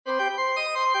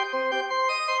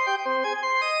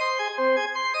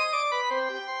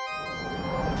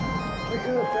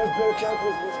vampires broke out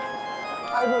with me.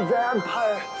 I'm a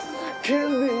vampire. Kill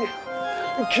me.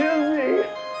 Kill me.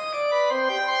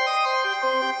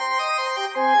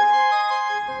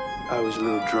 I was a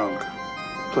little drunk.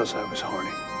 Plus, I was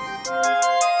horny.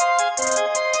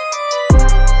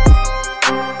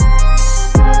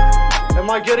 Am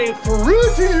I getting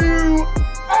through to you?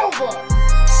 Over!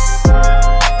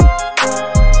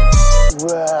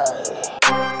 Well.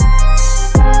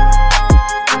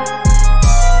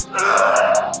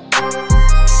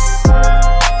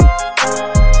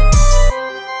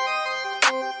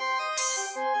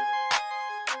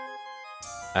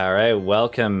 All right,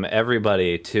 welcome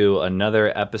everybody to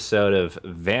another episode of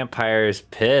Vampires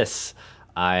Piss.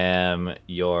 I am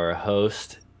your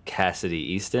host,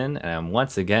 Cassidy Easton, and I'm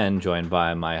once again joined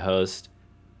by my host,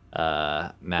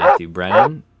 Matthew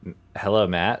Brennan. Hello,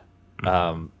 Matt.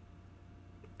 The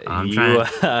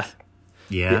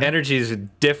energy is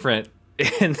different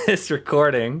in this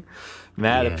recording.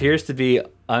 Matt appears to be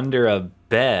under a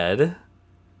bed.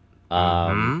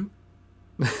 You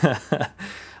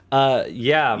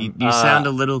sound a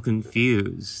little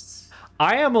confused.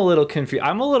 I am a little confused.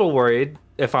 I'm a little worried,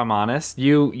 if I'm honest.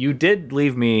 You did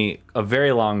leave me a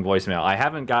very long voicemail. I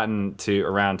haven't gotten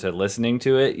around to listening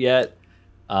to it yet.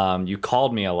 You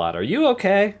called me a lot. Are you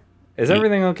okay? Is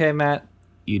everything okay, Matt?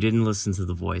 You didn't listen to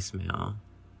the voicemail.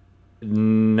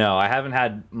 No, I haven't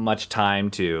had much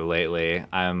time to lately.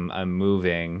 I'm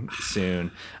moving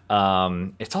soon.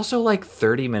 It's also like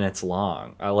 30 minutes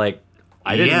long.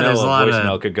 I didn't know a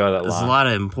voicemail could go that long. There's a lot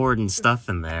of important stuff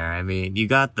in there. I mean, you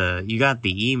got the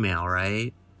email,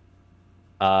 right?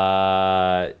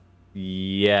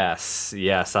 Yes.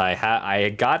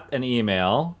 I got an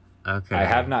email. Okay. I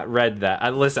have not read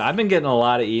that. Listen, I've been getting a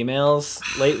lot of emails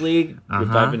lately.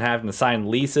 I've been having to sign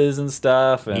leases and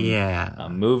stuff, and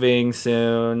I'm moving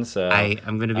soon. So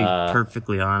I'm going to be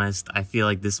perfectly honest. I feel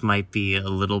like this might be a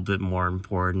little bit more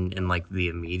important in like the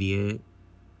immediate.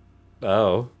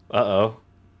 Oh. Uh-oh.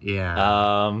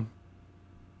 Yeah.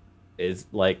 Is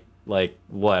like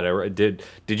what? Did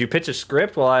you pitch a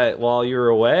script while you were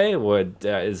away?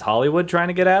 Is Hollywood trying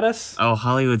to get at us? Oh,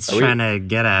 Hollywood's trying to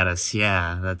get at us.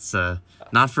 Yeah, that's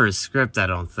not for a script, I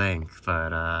don't think,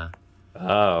 but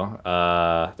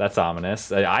that's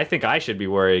ominous. I think I should be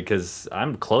worried because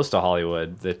I'm close to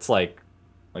Hollywood. It's like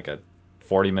a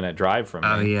 40-minute drive from me.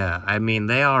 Oh yeah, I mean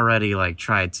they already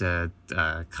tried to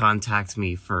contact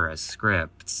me for a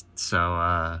script,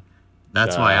 so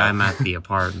that's why I'm at the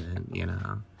apartment. You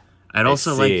know, I'd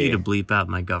also like you to bleep out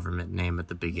my government name at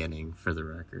the beginning for the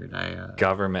record.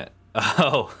 Government.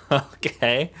 Oh,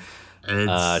 okay.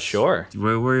 Sure.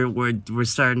 We're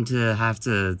starting to have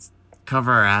to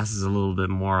cover our asses a little bit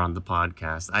more on the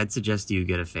podcast. I'd suggest you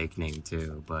get a fake name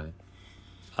too, but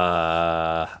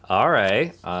all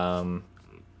right.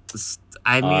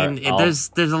 I mean,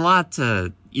 there's a lot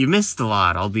to... You missed a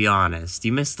lot, I'll be honest.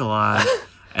 You missed a lot.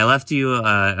 I left you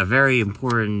a very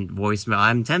important voicemail.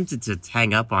 I'm tempted to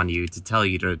hang up on you to tell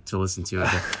you to listen to it.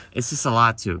 It's just a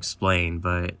lot to explain,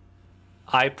 but...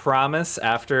 I promise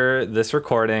after this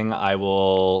recording, I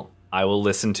will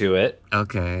listen to it.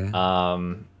 Okay.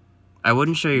 I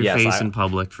wouldn't show your face in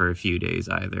public for a few days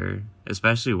either,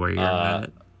 especially where you're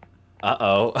at.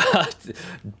 Uh-oh.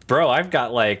 Bro, I've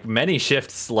got many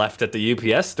shifts left at the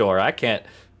UPS store. I can't...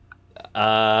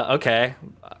 Okay.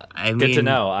 Good to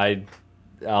know.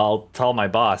 I'll tell my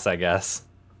boss, I guess.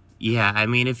 Yeah, I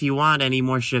mean, if you want any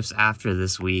more shifts after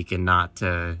this week and not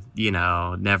to,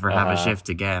 never have a shift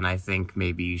again, I think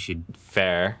maybe you should...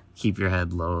 Fair. Keep your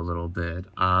head low a little bit.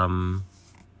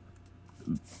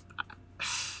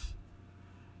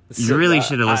 You really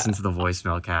should have listened to the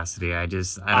voicemail, Cassidy. I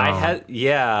guess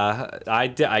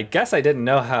I didn't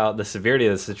know how the severity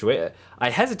of the situation. I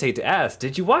hesitate to ask.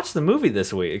 Did you watch the movie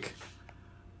this week?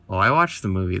 Well, I watched the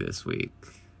movie this week.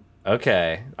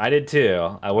 Okay, I did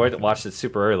too. I watched it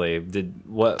super early.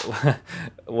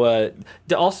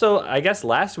 Also, I guess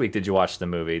last week did you watch the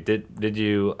movie? Did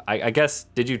you? I guess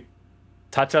did you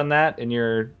touch on that in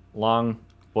your long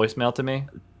voicemail to me?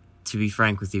 To be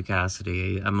frank with you,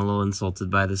 Cassidy, I'm a little insulted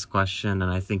by this question,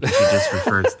 and I think you should just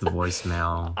refer to the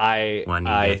voicemail when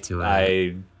you get to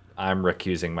it. I'm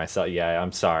recusing myself. Yeah,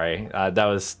 I'm sorry. That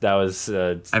was.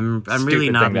 I'm really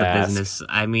not in the business.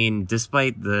 I mean,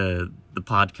 despite the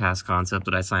podcast concept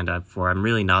that I signed up for, I'm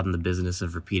really not in the business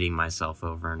of repeating myself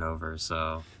over and over.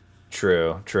 So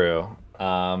true.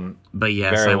 But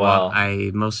yes,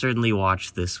 I most certainly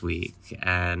watched this week,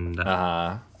 and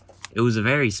it was a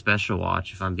very special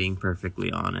watch, if I'm being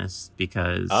perfectly honest,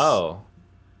 because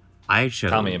I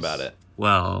chose... Tell me about it.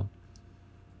 Well,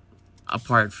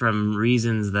 apart from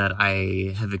reasons that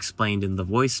I have explained in the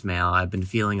voicemail, I've been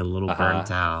feeling a little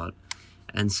burnt out.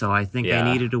 And so I think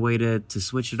I needed a way to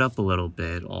switch it up a little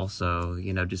bit also,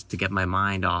 you know, just to get my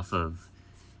mind off of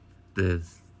the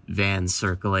vans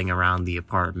circling around the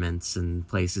apartments and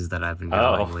places that I've been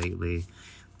going lately.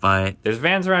 But there's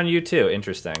vans around you too.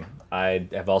 Interesting. I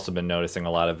have also been noticing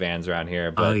a lot of vans around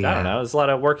here, but I don't know. There's a lot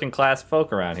of working class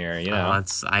folk around here. You know,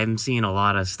 I'm seeing a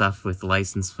lot of stuff with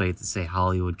license plates that say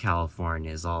Hollywood,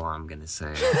 California. Is all I'm gonna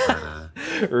say.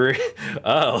 But,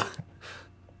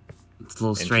 it's a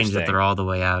little strange that they're all the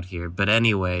way out here. But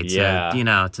anyway,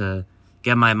 to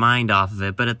get my mind off of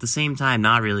it, but at the same time,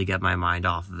 not really get my mind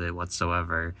off of it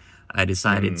whatsoever. I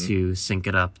decided to sync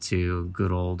it up to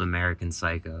good old American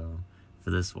Psycho for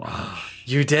this watch.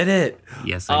 You did it.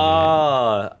 Yes,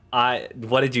 I did.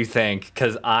 What did you think?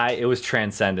 Because it was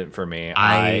transcendent for me.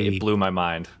 It blew my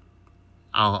mind.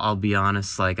 I'll be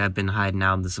honest, like, I've been hiding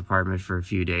out in this apartment for a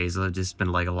few days. I've just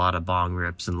been like a lot of bong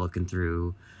rips and looking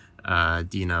through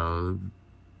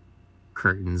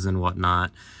curtains and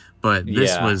whatnot. But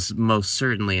this was most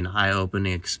certainly an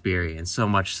eye-opening experience, so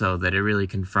much so that it really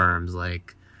confirms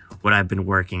like what I've been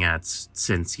working at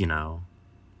since, you know,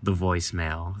 the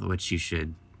voicemail, which you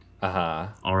should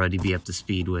already be up to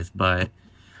speed with. But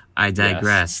I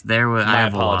digress. Yes. My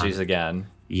apologies again.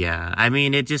 Yeah, I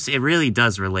mean, it really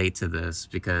does relate to this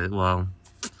because, well,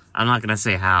 I'm not gonna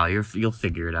say how. You'll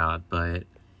figure it out, but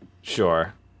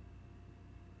sure.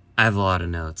 I have a lot of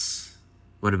notes.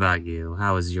 What about you?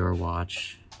 How was your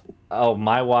watch? Oh,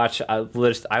 my watch, I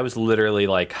was literally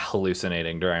like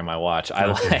hallucinating during my watch. I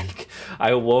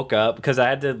woke up because I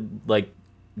had to like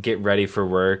get ready for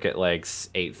work at like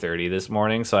 8:30 this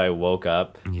morning, so I woke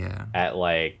up at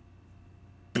like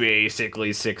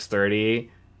basically 6:30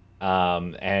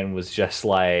 and was just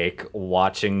like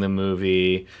watching the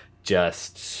movie,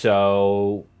 just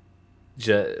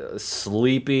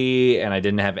sleepy, and I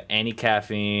didn't have any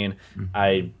caffeine.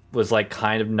 I was like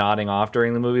kind of nodding off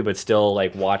during the movie, but still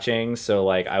like watching. So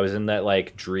like I was in that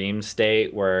like dream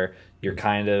state where you're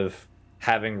kind of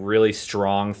having really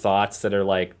strong thoughts that are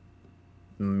like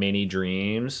mini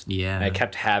dreams. Yeah. And I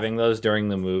kept having those during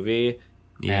the movie.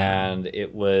 Yeah. And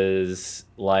it was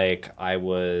like I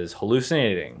was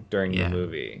hallucinating during the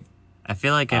movie. I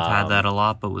feel like I've had that a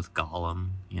lot, but with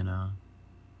Gollum, you know,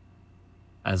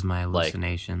 as my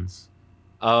hallucinations.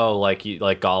 Like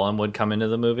Gollum would come into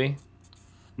the movie?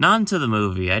 Not into the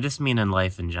movie. I just mean in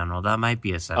life in general. That might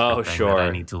be a separate thing that I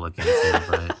need to look into.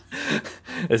 But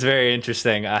it's very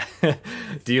interesting. Are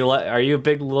you a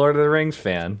big Lord of the Rings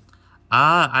fan?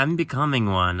 I'm becoming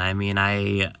one. I mean,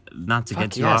 not to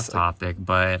get too off topic,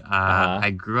 but I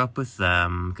grew up with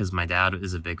them because my dad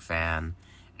is a big fan.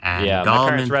 And my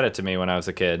parents read it to me when I was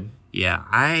a kid. Yeah,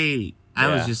 I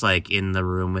was just like in the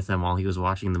room with him while he was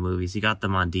watching the movies. He got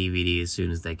them on DVD as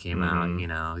soon as they came out. You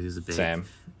know, he was a big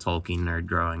Tolkien nerd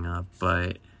growing up.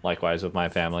 But likewise with my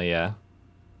family, yeah.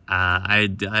 I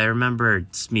remember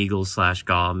Smeagol /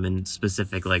 Gollum in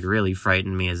specific, like, really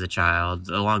frightened me as a child,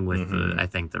 along with, I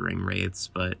think, the Ring Wraiths,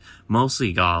 but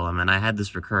mostly Gollum. And I had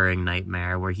this recurring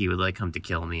nightmare where he would, like, come to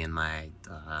kill me in my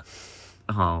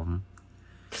home.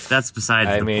 That's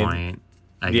besides the point,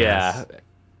 I guess.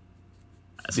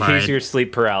 He's your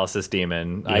sleep paralysis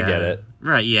demon. I get it.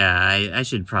 Right, yeah. I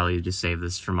should probably just save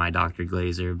this for my Dr.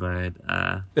 Glazer, but...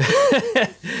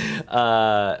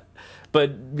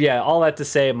 But yeah, all that to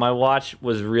say, my watch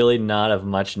was really not of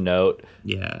much note.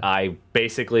 Yeah. I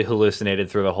basically hallucinated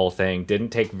through the whole thing. Didn't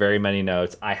take very many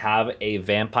notes. I have a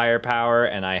vampire power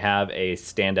and I have a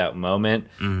standout moment,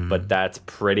 but that's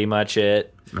pretty much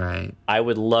it. Right. I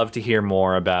would love to hear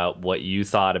more about what you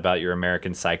thought about your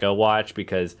American Psycho watch,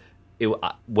 because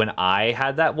when I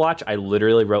had that watch, I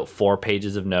literally wrote 4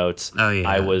 pages of notes. Oh yeah.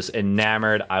 I was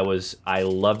enamored. I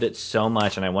loved it so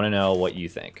much, and I want to know what you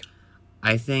think.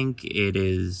 I think it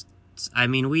is. I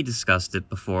mean, we discussed it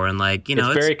before, and like, you know,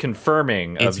 it's very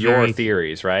confirming of your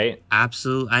theories, right?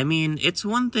 Absolutely. I mean, it's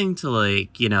one thing to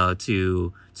like, you know,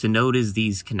 to notice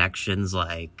these connections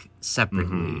like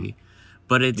separately,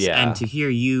 but it's and to hear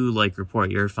you like report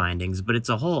your findings, but it's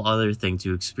a whole other thing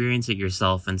to experience it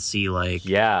yourself and see like,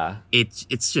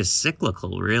 it's just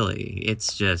cyclical, really.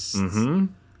 It's just. I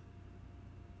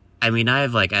mean, I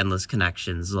have like endless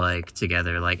connections like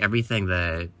together, like everything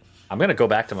that. I'm going to go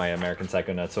back to my American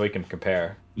Psycho notes so we can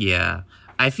compare. Yeah.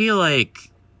 I feel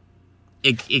like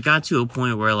it got to a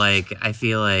point where, like, I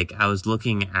feel like I was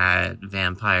looking at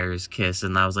Vampire's Kiss,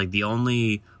 and I was like, the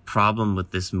only problem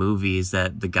with this movie is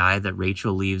that the guy that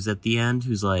Rachel leaves at the end,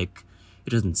 who's, like, it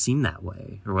doesn't seem that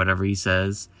way, or whatever he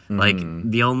says. Like,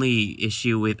 the only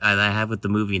issue that I have with the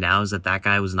movie now is that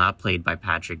guy was not played by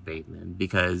Patrick Bateman,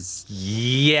 because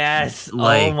yes,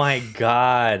 like, oh my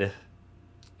god,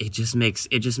 it just makes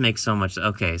so much.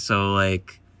 Okay, so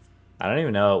like, I don't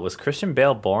even know, was Christian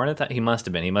Bale born at that? He must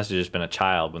have just been a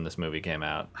child when this movie came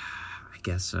out. I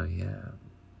guess so, yeah.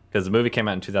 Because the movie came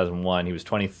out in 2001. He was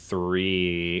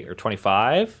 23 or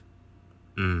 25?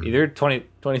 Either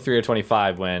 23 or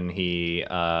 25 when he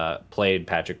played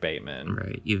Patrick Bateman.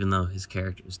 Right, even though his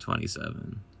character is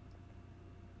 27.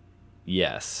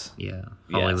 Yes. Yeah,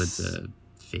 Hollywood's a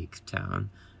fake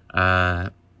town.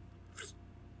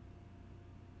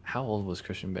 How old was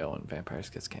Christian Bale when Vampire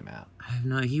Kiss came out? I have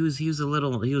no. He was a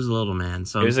little man.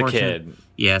 So he was a kid.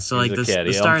 Yeah. So like the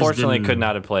he stars unfortunately could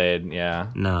not have played.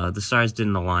 Yeah. No, the stars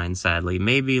didn't align. Sadly,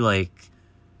 maybe like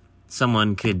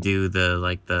someone could do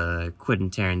the Quentin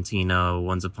Tarantino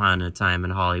Once Upon a Time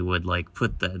in Hollywood, like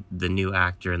put the new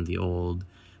actor in the old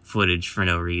footage for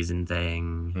no reason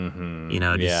thing. Mm-hmm. You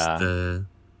know, just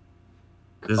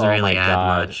doesn't really add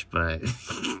much, but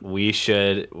we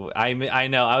should. I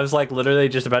know. I was like literally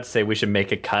just about to say we should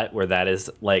make a cut where that is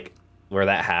like where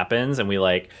that happens, and we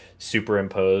like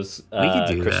superimpose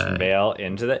Christian Bale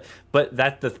into that. But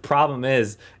the problem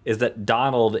is that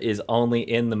Donald is only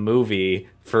in the movie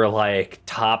for like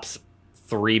tops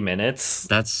 3 minutes.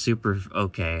 That's super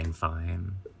okay and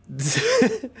fine.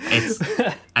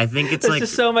 I think it's like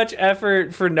just so much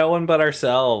effort for no one but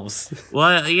ourselves.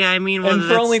 Well, yeah, I mean, and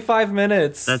for only 5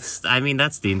 minutes. That's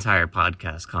the entire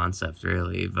podcast concept,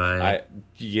 really. But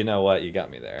you know what, you got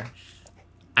me there.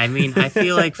 I mean, I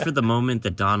feel like for the moment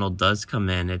that Donald does come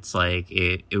in, it's like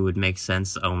it would make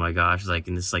sense. Oh my gosh, like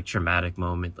in this like traumatic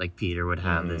moment, like Peter would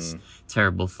have this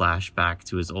terrible flashback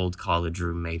to his old college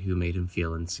roommate who made him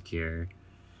feel insecure.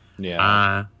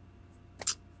 Yeah.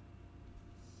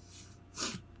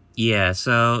 Yeah,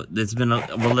 so there's been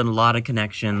a lot of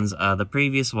connections. The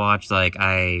previous watch, like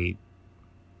I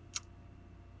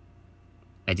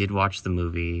did watch the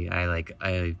movie.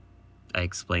 I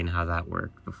explained how that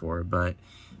worked before, but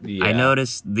yeah. I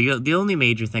noticed the only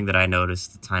major thing that I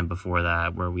noticed the time before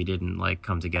that where we didn't like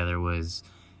come together was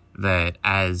that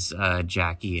as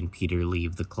Jackie and Peter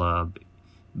leave the club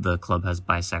has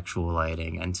bisexual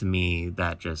lighting, and to me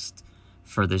that just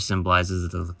further symbolizes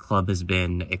that the club has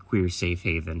been a queer safe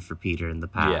haven for Peter in the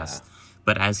past. Yeah.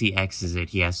 But as he exits it,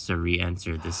 he has to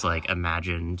re-enter this like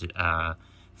imagined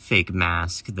fake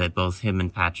mask that both him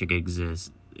and Patrick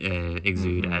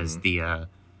exude as the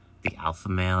alpha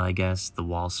male, I guess, the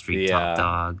Wall Street top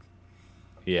dog.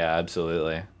 Yeah,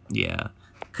 absolutely. Yeah.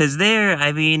 Because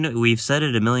I mean, we've said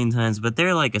it a million times, but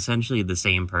they're like essentially the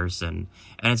same person.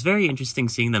 And it's very interesting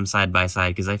seeing them side by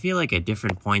side because I feel like at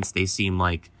different points they seem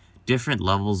like different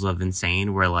levels of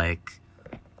insane where like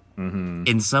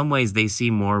in some ways they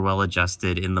seem more well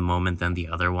adjusted in the moment than the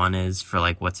other one is for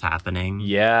like what's happening.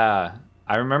 Yeah,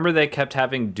 I remember they kept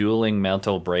having dueling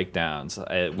mental breakdowns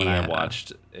when I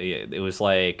watched. It was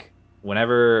like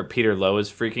whenever Peter Lowe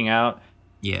was freaking out,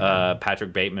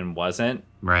 Patrick Bateman wasn't.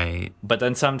 Right. But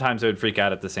then sometimes they would freak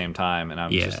out at the same time, and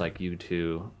I'm just like, you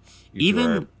two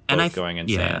are both going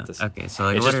insane at this. Okay,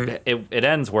 so like it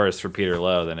ends worse for Peter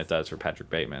Lowe than it does for Patrick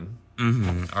Bateman.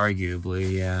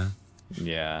 Arguably, yeah.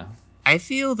 Yeah. I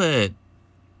feel that.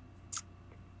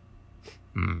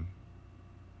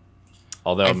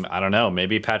 Although I don't know,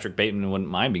 maybe Patrick Bateman wouldn't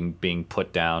mind being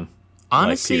put down.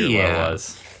 Honestly, like Peter Lowe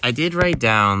was. I did write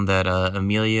down that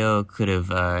Emilio could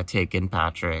have taken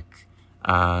Patrick.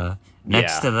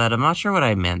 Next to that, I'm not sure what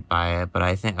I meant by it, but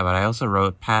I also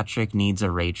wrote Patrick needs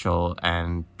a Rachel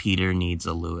and Peter needs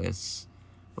a Lewis,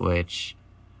 which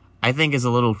I think is a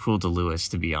little cruel to Lewis,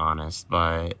 to be honest.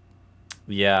 But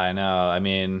yeah, I know. I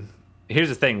mean, here's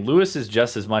the thing: Lewis is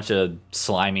just as much a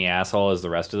slimy asshole as the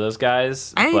rest of those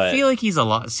guys. I feel like he's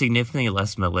significantly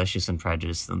less malicious and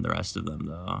prejudiced than the rest of them,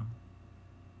 though.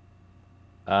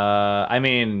 I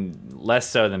mean, less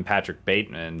so than Patrick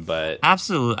Bateman, but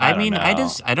absolutely. I mean, I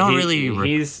don't really.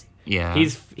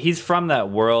 He's from that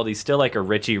world. He's still like a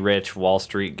Richie Rich Wall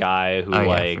Street guy who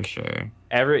for sure.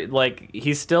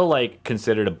 He's still like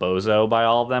considered a bozo by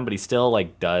all of them, but he still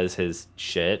like does his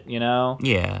shit, you know?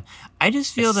 Yeah. I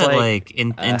just feel that like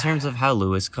in terms of how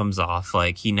Lewis comes off,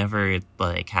 like he never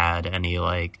like had any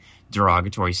like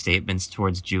derogatory statements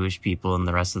towards Jewish people, and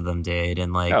the rest of them did.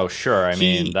 And like, oh sure, I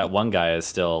mean that one guy is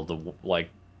still the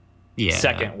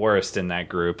second worst in that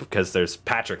group because there's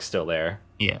Patrick still there.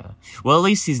 Yeah, well at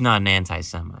least he's not an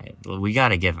anti-Semite. We got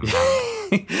to give him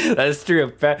that. That's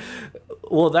true.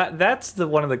 Well, that's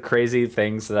one of the crazy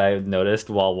things that I've noticed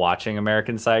while watching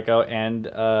American Psycho and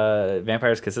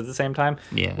Vampire Kiss at the same time.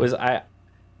 Yeah, was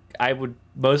I would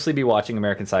mostly be watching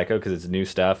American Psycho because it's new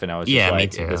stuff, and I was just me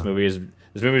like, too. this movie is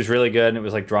really good, and it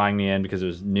was like drawing me in because it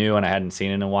was new and I hadn't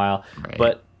seen it in a while. Right.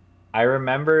 But I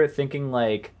remember thinking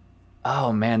like,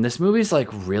 oh man, this movie's like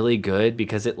really good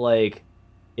because it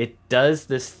does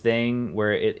this thing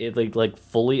where it like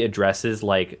fully addresses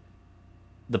like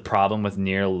the problem with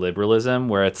neoliberalism,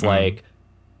 where it's like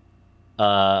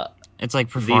it's like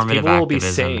performative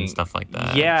activism and stuff like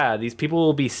that. Yeah, these people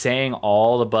will be saying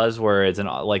all the buzzwords and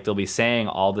like they'll be saying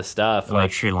all the stuff.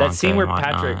 Like Sri Lanka that scene where and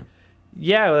whatnot. Patrick,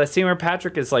 that scene where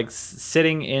Patrick is like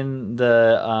sitting in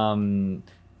the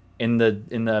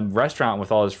restaurant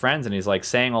with all his friends, and he's like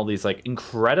saying all these like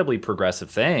incredibly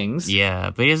progressive things. Yeah,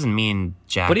 but he doesn't mean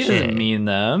jack But he shit. doesn't mean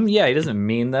them. Yeah, he doesn't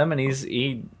mean them, and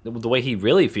the way he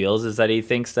really feels is that he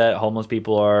thinks that homeless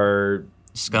people are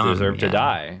scum, deserve to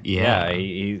die. Yeah.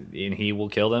 He will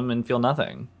kill them and feel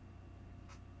nothing.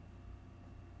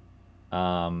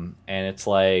 And it's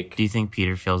like, do you think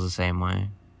Peter feels the same way?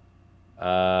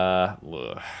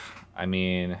 I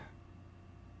mean,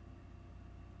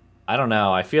 I don't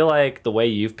know. I feel like the way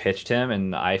you've pitched him,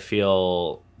 and I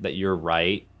feel that you're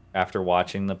right after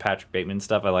watching the Patrick Bateman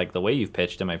stuff. I like the way you've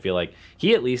pitched him. I feel like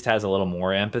he at least has a little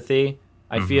more empathy.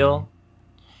 I feel.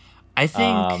 I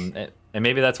think, and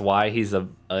maybe that's why he's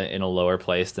in a lower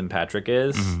place than Patrick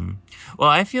is. Well,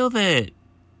 I feel that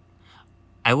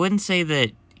I wouldn't say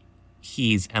that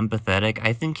he's empathetic.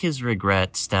 I think his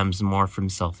regret stems more from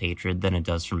self-hatred than it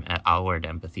does from outward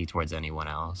empathy towards anyone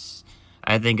else.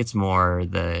 I think it's more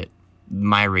that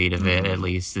my read of it, at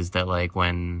least, is that like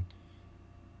when...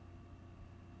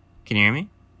 Can you hear me?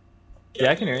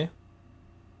 Yeah, I can hear you.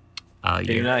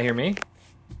 Can you not hear me?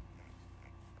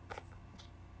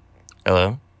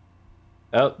 Hello?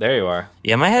 Oh, there you are.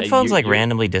 Yeah, my headphones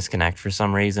randomly disconnect for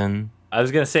some reason. I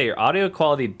was going to say, your audio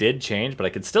quality did change, but I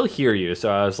could still hear you, so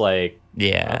I was like...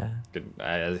 Yeah.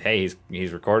 Hey,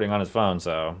 he's recording on his phone,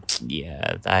 so...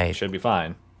 Yeah, it should be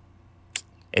fine.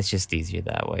 It's just easier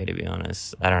that way, to be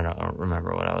honest. I don't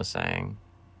remember what I was saying.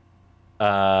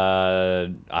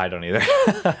 I don't either.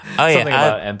 Something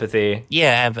about empathy.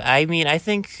 Yeah, I mean, I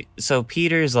think... So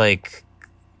Peter's, like...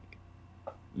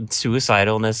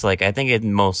 suicidalness, like, I think it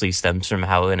mostly stems from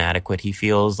how inadequate he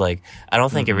feels. Like, I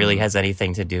don't think it really has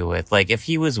anything to do with... Like, if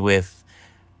he was with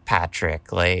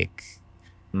Patrick, like...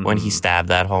 when he stabbed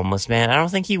that homeless man, I don't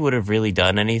think he would have really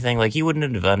done anything. Like, he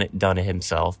wouldn't have done it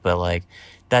himself, but, like,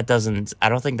 I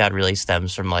don't think that really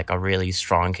stems from, like, a really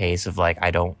strong case of, like,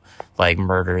 I don't, like,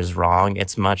 murder is wrong.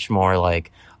 It's much more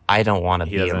like, I don't want to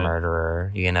be a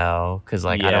murderer, you know? Because,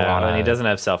 like, I don't want to... and he doesn't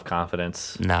have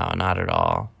self-confidence. No, not at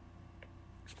all.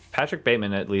 Patrick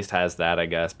Bateman at least has that, I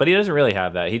guess. But he doesn't really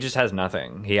have that. He just has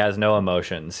nothing. He has no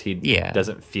emotions. He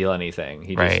doesn't feel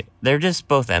anything. They're just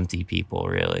both empty people,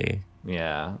 really.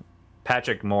 Yeah.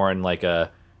 Patrick more in like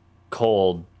a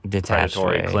cold, detached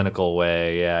predatory, clinical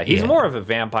way. Yeah. He's more of a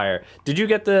vampire. Did you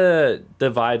get the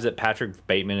vibes that Patrick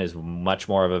Bateman is much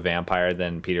more of a vampire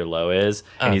than Peter Lowe is?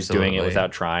 And he's doing it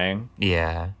without trying?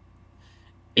 Yeah.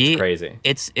 It's crazy.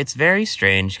 It's very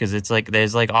strange because it's like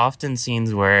there's like often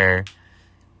scenes where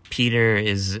Peter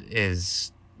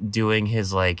is doing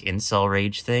his like incel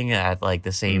rage thing at like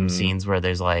the same scenes where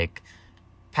there's like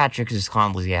Patrick is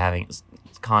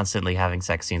constantly having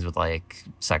sex scenes with like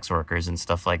sex workers and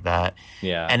stuff like that.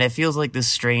 Yeah. And it feels like this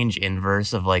strange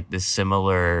inverse of like this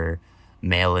similar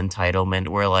male entitlement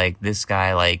where like this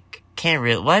guy like can't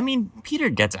really... Well, I mean, Peter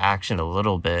gets action a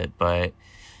little bit, but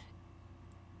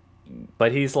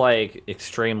he's like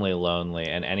extremely lonely,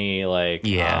 and any like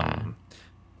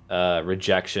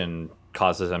rejection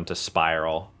causes him to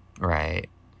spiral. Right.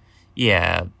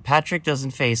 Yeah. Patrick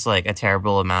doesn't face like a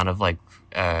terrible amount of like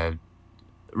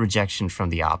rejection from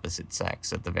the opposite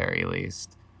sex at the very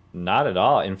least. Not at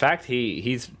all. In fact,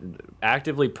 he's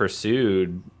actively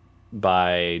pursued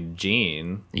by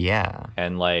Jean. Yeah.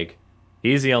 And like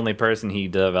he's the only person he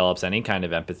develops any kind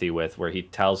of empathy with, where he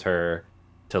tells her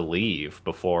to leave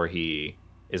before he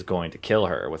is going to kill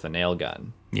her with a nail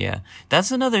gun. Yeah.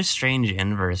 That's another strange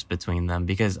inverse between them,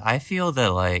 because I feel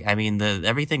that like, I mean,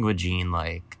 everything with Jean,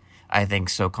 like, I think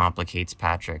so complicates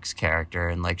Patrick's character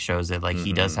and like shows that like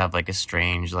he does have like a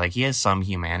strange, like he has some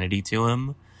humanity to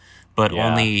him, but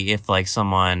only if like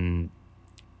someone,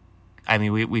 I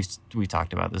mean, we've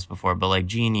talked about this before, but like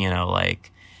Jean, you know,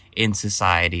 like in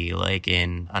society, like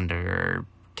under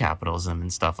capitalism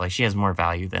and stuff, like she has more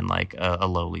value than like a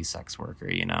lowly sex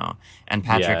worker, you know, and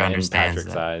Patrick understands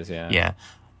Patrick's that. eyes, yeah.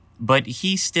 But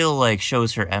he still like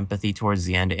shows her empathy towards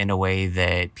the end in a way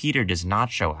that Peter does not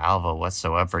show Alva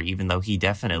whatsoever, even though he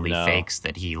definitely fakes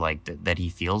that he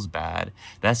feels bad.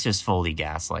 That's just fully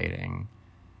gaslighting.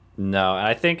 No,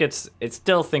 I think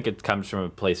still think it comes from a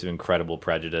place of incredible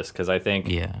prejudice, because I think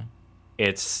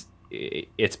it's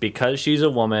because she's a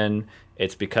woman,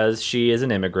 it's because she is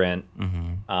an immigrant.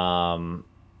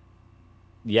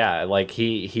 Yeah, like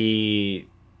he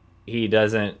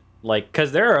doesn't like,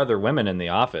 because there are other women in the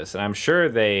office, and I'm sure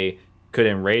they could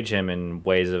enrage him in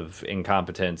ways of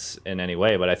incompetence in any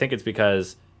way, but I think it's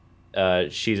because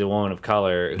she's a woman of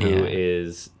color who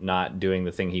is not doing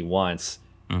the thing he wants,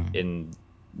 in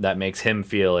that makes him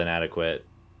feel inadequate,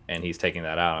 and he's taking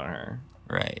that out on her.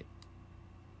 Right.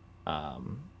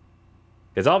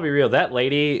 Because I'll be real, that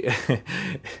lady,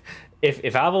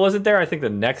 if Alva wasn't there, I think the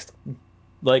next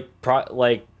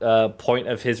point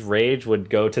of his rage would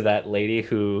go to that lady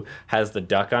who has the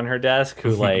duck on her desk,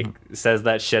 who like says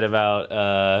that shit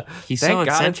about he's thank so God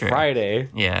eccentric. it's Friday.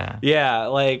 Yeah,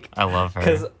 like I love her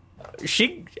because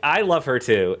I love her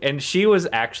too, and she was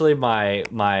actually my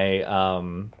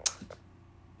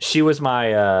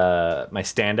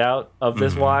standout of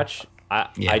this watch.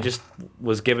 I just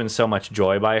was given so much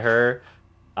joy by her.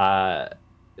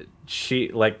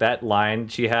 She, like, that line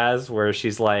she has where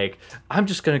she's like, I'm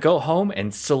just gonna go home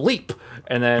and sleep,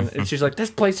 and she's like,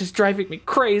 this place is driving me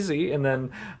crazy, and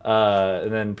then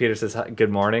Peter says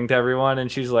good morning to everyone, and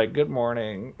she's like, good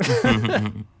morning.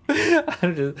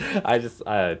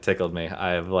 I tickled me.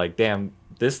 I'm like, damn,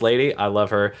 this lady, I love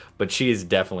her, but she's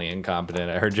definitely incompetent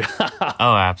at her job.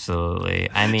 Oh, absolutely.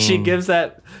 I mean, she gives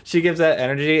that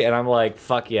energy, and I'm like,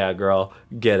 fuck yeah, girl,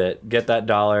 get that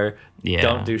 $1.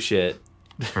 Don't do shit.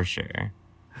 For sure.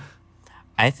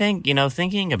 I think,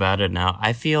 thinking about it now,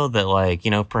 I feel that, like,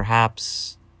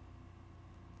 perhaps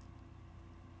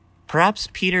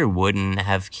Peter wouldn't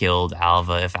have killed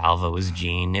Alva if Alva was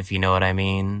Jean, if you know what I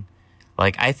mean.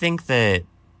 Like, I think that...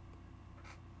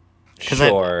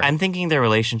 Sure. I'm thinking their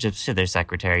relationships to their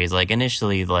secretaries, like,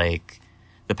 initially, like,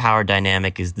 the power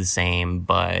dynamic is the same,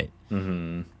 but...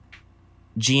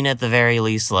 Jean, at the very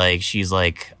least, like, she's,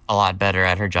 like, a lot better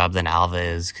at her job than Alva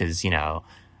is, because,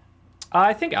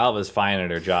 I think Alva's fine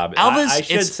at her job. I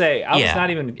should say, Alva's not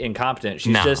even incompetent.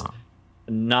 She's just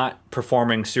not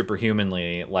performing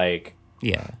superhumanly like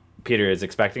Peter is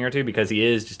expecting her to, because he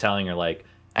is just telling her, like...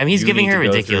 I mean, he's giving her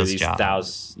ridiculous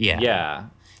jobs. Yeah.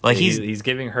 Like, he's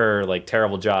giving her, like,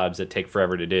 terrible jobs that take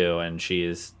forever to do, and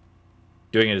she's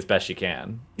doing it as best she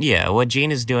can. Yeah, what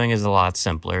Jean is doing is a lot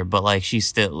simpler, but like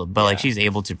she's she's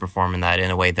able to perform in that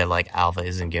in a way that like Alva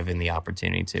isn't given the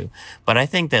opportunity to. But I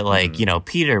think that like,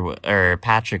 Peter or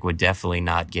Patrick would definitely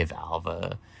not give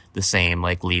Alva the same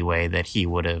like leeway that he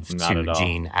would have to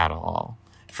Jean at all,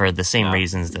 for the same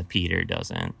reasons that Peter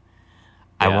doesn't.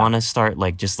 I want to start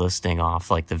like just listing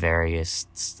off like the various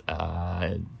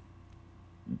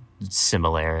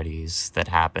similarities that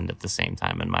happened at the same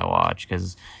time in my watch,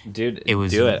 because it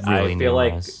was really I feel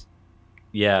numerous.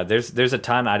 Like there's a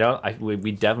ton.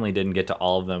 We definitely didn't get to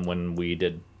all of them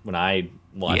when I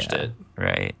watched it,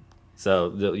 right?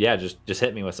 So just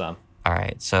hit me with some. All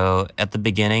right, so at the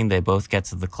beginning they both get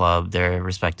to the club, their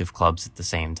respective clubs at the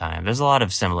same time. There's a lot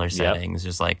of similar settings.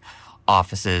 There's like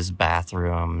offices,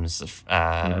 bathrooms,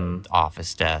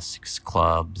 office desks,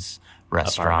 clubs,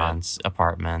 restaurants,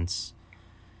 apartments.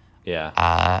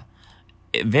 Yeah.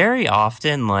 Very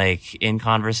often, like, in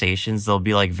conversations, there'll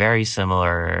be, like, very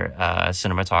similar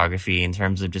cinematography in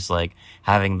terms of just, like,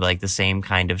 having, like, the same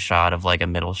kind of shot of, like, a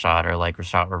middle shot or, like, a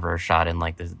shot reverse shot in,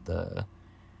 like, the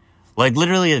like,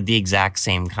 literally the exact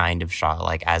same kind of shot,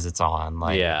 like, as it's on,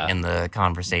 like, in the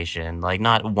conversation. Like,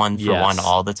 not one for one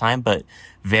all the time, but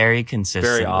very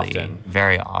consistently.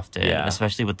 Very often. Yeah.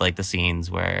 Especially with, like, the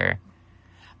scenes where...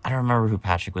 I don't remember who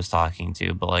Patrick was talking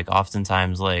to, but like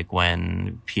oftentimes, like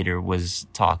when Peter was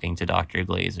talking to Dr.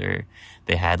 Glazer,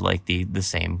 they had like the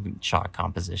same shot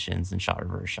compositions and shot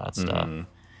reverse shot stuff.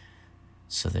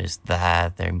 So there's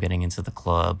that. There, I'm getting into the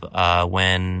club.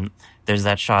 When there's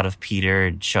that shot of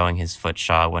Peter showing his foot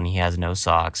shot when he has no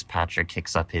socks, Patrick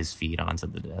kicks up his feet onto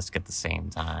the desk at the same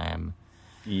time.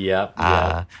 Yep.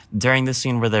 During the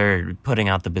scene where they're putting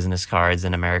out the business cards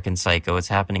in American Psycho, it's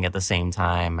happening at the same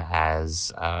time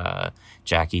as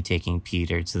Jackie taking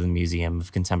Peter to the Museum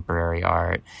of Contemporary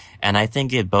Art. And I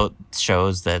think it both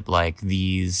shows that like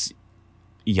these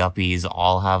yuppies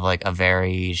all have like a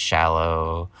very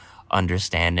shallow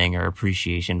understanding or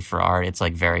appreciation for art. It's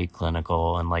like very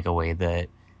clinical and like a way that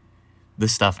the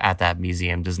stuff at that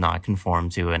museum does not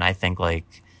conform to. And I think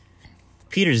like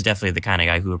Peter's definitely the kind of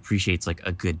guy who appreciates like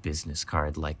a good business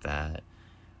card like that.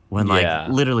 When like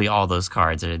literally all those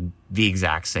cards are the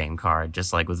exact same card,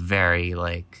 just like with very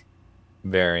like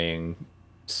varying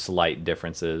slight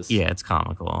differences. Yeah, it's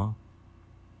comical.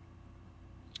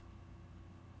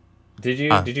 Did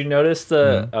you notice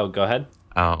the? Oh, go ahead.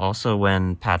 Also,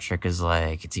 when Patrick is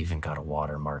like, it's even got a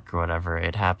watermark or whatever,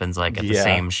 it happens like at the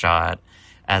same shot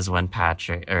as when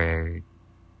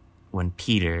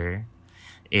Peter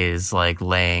is like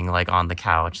laying like on the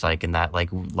couch, like in that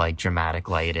like dramatic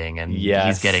lighting, and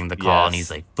he's getting the call and he's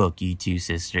like, fuck you too,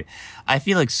 sister. I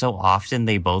feel like so often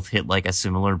they both hit like a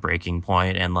similar breaking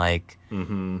point, and like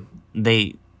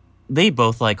they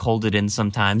both like hold it in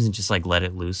sometimes and just like let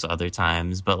it loose other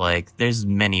times, but like there's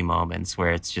many moments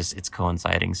where it's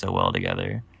coinciding so well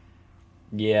together.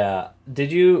 Yeah.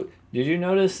 Did you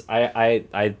notice,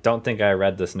 I don't think I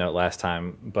read this note last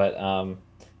time, but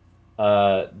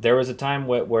there was a time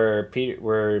where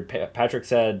Patrick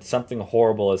said something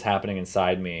horrible is happening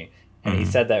inside me, and he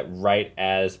said that right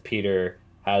as Peter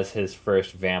has his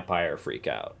first vampire freak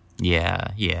out.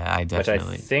 Yeah, I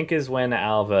definitely. Which I think is when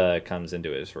Alva comes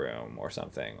into his room or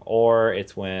something, or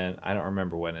it's when, I don't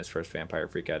remember when his first vampire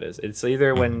freak out is. It's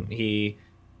either when he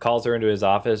calls her into his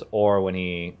office or when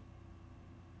he.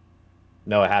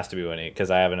 No, it has to be when because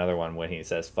I have another one when he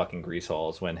says "fucking grease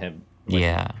holes." It's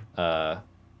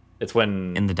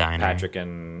when in the diner, Patrick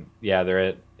and they're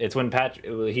at. It's when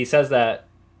he says that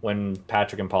when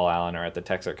Patrick and Paul Allen are at the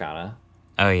Texarkana.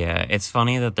 Oh yeah, it's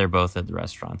funny that they're both at the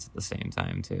restaurants at the same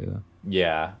time too.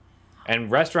 Yeah, and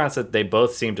restaurants that they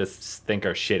both seem to think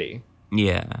are shitty.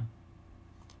 Yeah,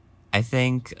 I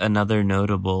think another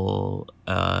notable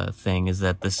thing is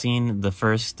that the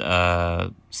first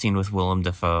scene with Willem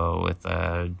Dafoe with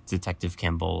Detective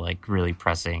Kimball, like really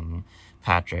pressing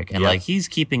Patrick, and like he's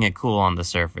keeping it cool on the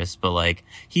surface, but like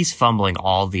he's fumbling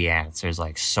all the answers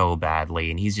like so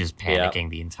badly, and he's just panicking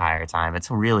the entire time.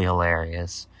 It's really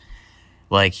hilarious.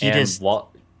 Like he he just while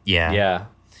says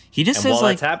while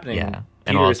like that's happening,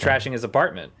 Peter is trashing his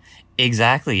apartment.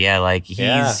 Exactly, yeah. Like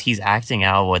he's acting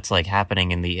out what's like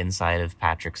happening in the inside of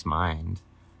Patrick's mind.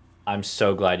 I'm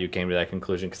so glad you came to that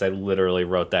conclusion because I literally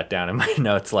wrote that down in my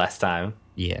notes last time.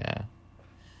 Yeah,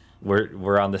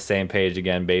 we're on the same page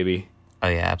again, baby. Oh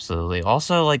yeah, absolutely.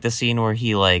 Also, like the scene where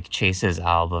he like chases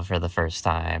Alva for the first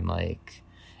time, like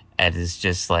Ed is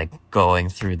just like going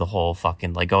through the whole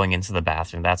fucking like going into the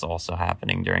bathroom. That's also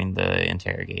happening during the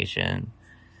interrogation.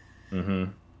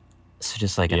 Mm-hmm. So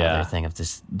just like another thing of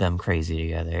just them crazy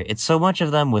together. It's so much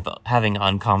of them with having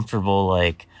uncomfortable,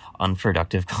 like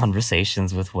unproductive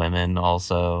conversations with women.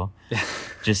 Also,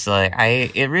 just like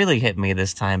it really hit me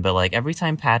this time. But like every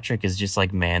time Patrick is just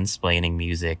like mansplaining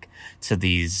music to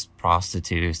these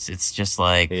prostitutes, it's just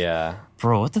like,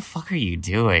 bro, what the fuck are you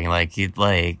doing? Like you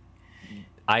like.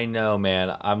 I know,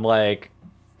 man. I'm like,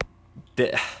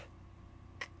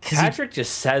 Patrick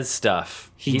just says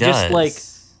stuff. He does. Just like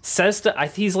says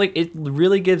stuff. He's like, it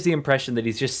really gives the impression that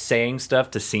he's just saying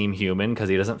stuff to seem human because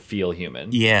he doesn't feel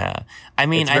human. Yeah, I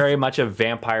mean, it's very much a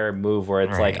vampire move where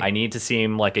it's like, I need to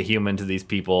seem like a human to these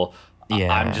people.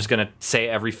 Yeah, I'm just gonna say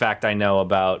every fact I know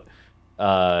about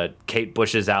Kate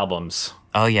Bush's albums.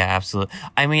 Oh yeah, absolutely.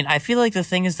 I mean, I feel like the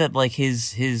thing is that like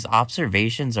his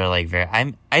observations are like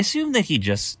I assume that he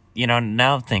just, you know,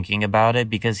 now thinking about it,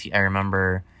 because I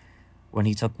remember when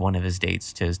he took one of his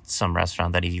dates to some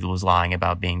restaurant that he was lying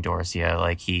about being Dorcia,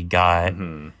 like he got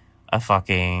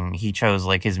he chose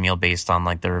like his meal based on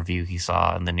like the review he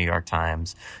saw in the New York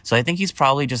Times. So I think he's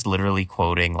probably just literally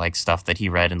quoting like stuff that he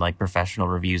read in like professional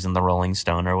reviews in the Rolling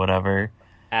Stone or whatever.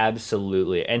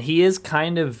 Absolutely. And he is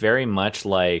kind of very much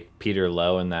like Peter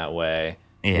Lowe in that way,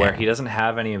 where he doesn't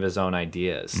have any of his own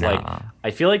ideas. No. Like,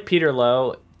 I feel like Peter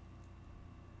Lowe,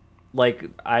 like,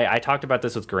 I talked about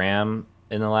this with Graham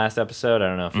in the last episode. I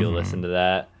don't know if you'll listen to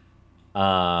that.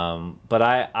 But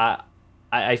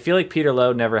I feel like Peter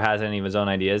Lowe never has any of his own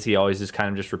ideas. He always is kind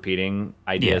of just repeating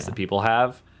ideas that people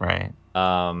have. Right.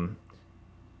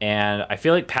 And I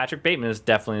feel like Patrick Bateman is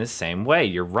definitely the same way.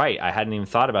 You're right. I hadn't even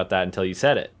thought about that until you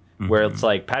said it. Where it's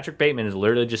like Patrick Bateman is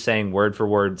literally just saying word for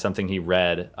word something he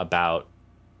read about,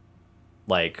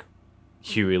 like,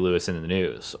 Huey Lewis in the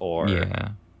news or,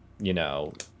 you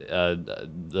know,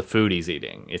 the food he's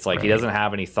eating. It's like he doesn't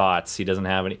have any thoughts. He doesn't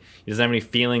have any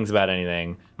feelings about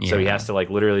anything. So he has to like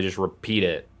literally just repeat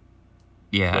it.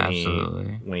 Yeah,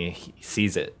 absolutely. When he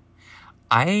sees it.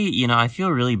 I feel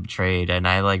really betrayed, and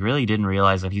I like really didn't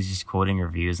realize that he's just quoting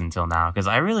reviews until now, because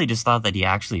I really just thought that he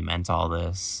actually meant all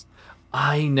this.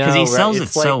 I know, because he sells it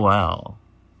so well.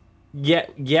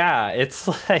 Yeah, it's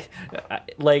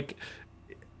like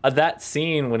that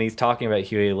scene when he's talking about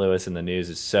Huey Lewis in the news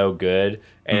is so good,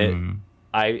 and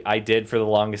I did for the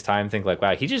longest time think like,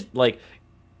 wow, he just like,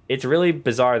 it's really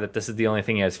bizarre that this is the only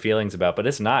thing he has feelings about, but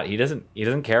it's not. He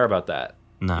doesn't care about that.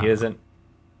 No, he doesn't.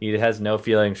 He has no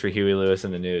feelings for Huey Lewis in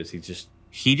the news. He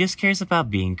just cares about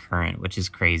being current, which is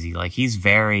crazy. Like, he's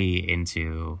very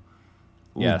into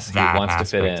Yes, he that wants to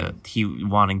fit aspect in. of he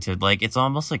wanting to, like, it's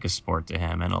almost like a sport to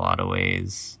him in a lot of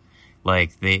ways.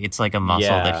 Like it's like a muscle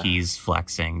that he's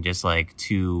flexing, just like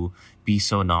to be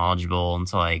so knowledgeable and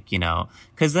to, like, you know,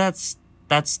 because that's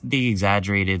the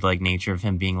exaggerated like nature of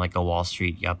him being like a Wall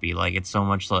Street yuppie. Like it's so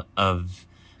much of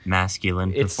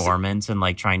masculine performance and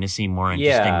like trying to seem more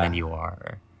interesting than you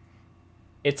are.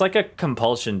 It's like a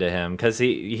compulsion to him, because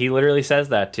he literally says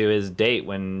that to his date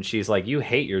when she's like, "You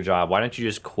hate your job. Why don't you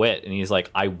just quit?" And he's like,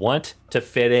 "I want to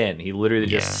fit in." He literally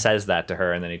just says that to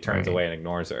her, and then he turns away and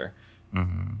ignores her.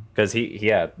 Because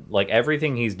like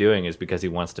everything he's doing is because he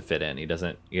wants to fit in. He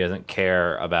doesn't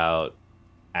care about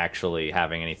actually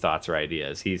having any thoughts or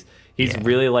ideas. He's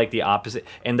really like the opposite,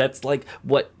 and that's like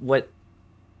what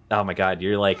oh my god,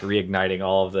 you're like reigniting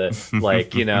all of the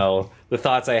like, you know, the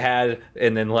thoughts I had,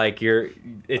 and then like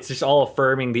it's just all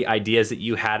affirming the ideas that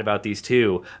you had about these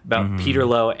two, about Peter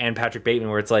Lowe and Patrick Bateman,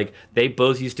 where it's like they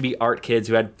both used to be art kids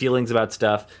who had feelings about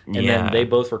stuff, and then they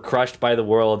both were crushed by the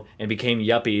world and became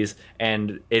yuppies,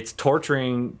 and it's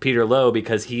torturing Peter Lowe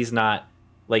because he's not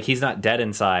dead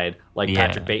inside like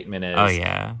Patrick Bateman is. Oh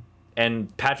yeah.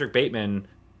 And Patrick Bateman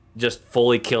just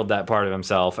fully killed that part of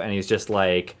himself, and he's just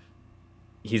like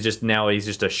he's just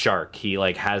a shark. He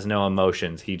like has no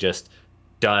emotions. He just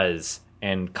does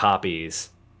and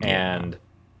copies, and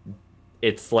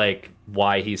it's like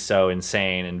why he's so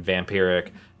insane and vampiric.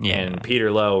 And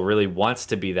Peter Lowe really wants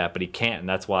to be that, but he can't, and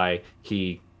that's why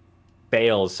he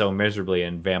fails so miserably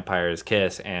in Vampire's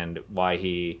Kiss, and why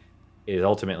he is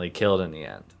ultimately killed in the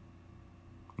end.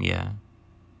 Yeah.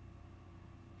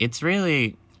 It's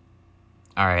really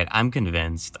all right. I'm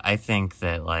convinced. I think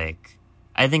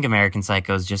American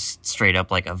Psycho is just straight up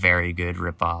like a very good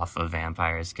ripoff of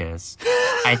Vampire's Kiss.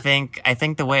 I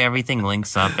think the way everything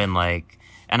links up and like,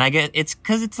 and I get it's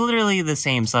because it's literally the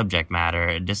same subject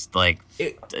matter, just like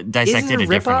dissected a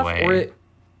different way.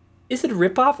 Is it a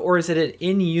ripoff or is it an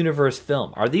in-universe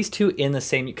film? Are these two in the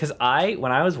same? Because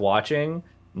when I was watching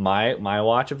my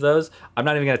watch of those, I'm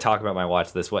not even going to talk about my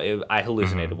watch this way. I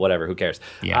hallucinated. Whatever. Who cares?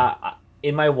 Yeah.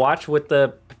 In my watch with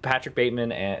the Patrick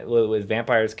Bateman and with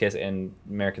Vampire's Kiss and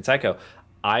American Psycho,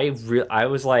 I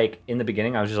was like, in the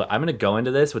beginning, I was just like, I'm going to go into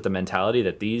this with the mentality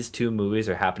that these two movies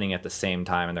are happening at the same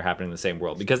time and they're happening in the same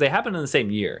world, because they happen in the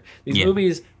same year. These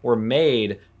movies were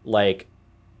made like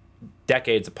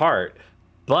decades apart,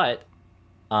 but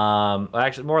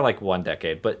actually more like 1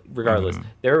 decade, but regardless,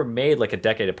 they were made like a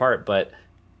decade apart, but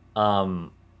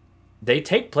they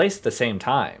take place at the same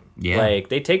time. Yeah. Like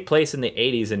they take place in the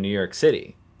 80s in New York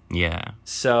City. Yeah.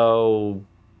 So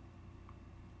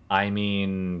I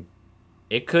mean,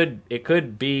 it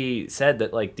could be said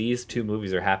that like these two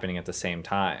movies are happening at the same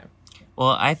time.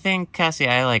 Well, I think, Cassie,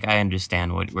 I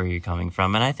understand where you're coming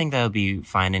from, and I think that would be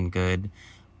fine and good,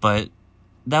 but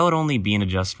that would only be in a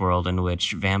just world in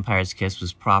which Vampire's Kiss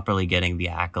was properly getting the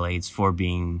accolades for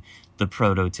being the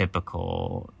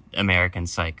prototypical American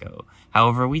Psycho.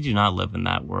 However, we do not live in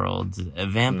that world.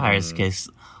 Vampire's Kiss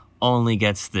only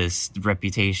gets this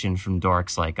reputation from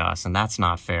dorks like us, and that's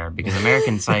not fair, because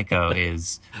American Psycho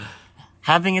is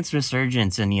having its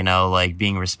resurgence and, you know, like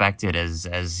being respected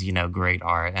as you know, great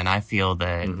art, and I feel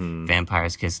that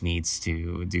Vampire's Kiss needs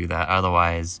to do that.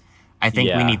 Otherwise, I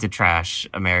think we need to trash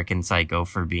American Psycho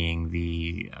for being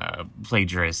the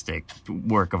plagiaristic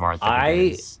work of art that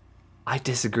it is. I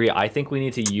disagree. I think we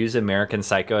need to use American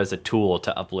Psycho as a tool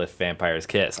to uplift Vampire's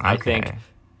Kiss. Okay. I think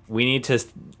we need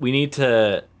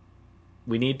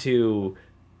to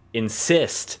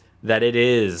insist that it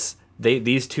is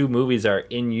these two movies are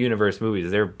in-universe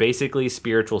movies. They're basically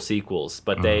spiritual sequels,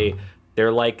 but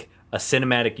they're like a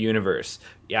cinematic universe.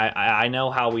 Yeah, I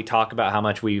know how we talk about how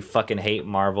much we fucking hate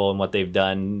Marvel and what they've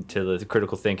done to the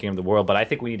critical thinking of the world, but I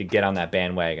think we need to get on that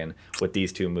bandwagon with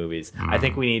these two movies. I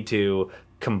think we need to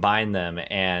combine them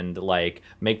and like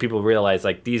make people realize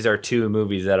like these are two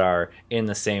movies that are in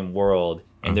the same world,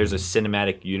 and there's a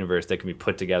cinematic universe that can be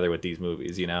put together with these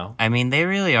movies, you know? I mean, they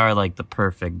really are like the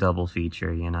perfect double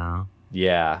feature, you know?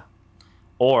 Yeah.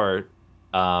 Or,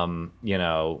 you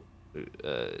know,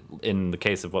 in the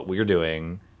case of what we're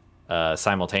doing,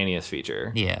 simultaneous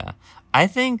feature. Yeah. I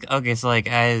think, okay, so like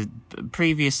I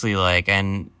previously, like,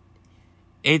 and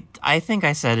I think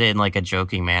I said it in like a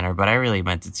joking manner, but I really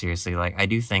meant it seriously. Like, I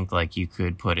do think like you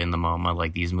could put in the moment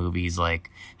like these movies like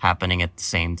happening at the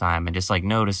same time and just like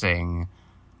noticing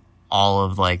all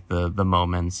of like the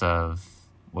moments of,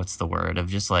 what's the word, of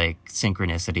just like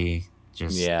synchronicity.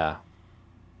 Just yeah,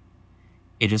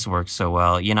 it just works so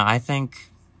well. You know, I think.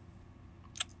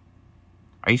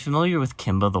 Are you familiar with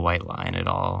Kimba the White Lion at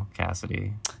all,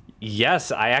 Cassidy?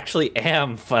 Yes, I actually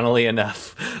am, funnily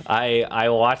enough. I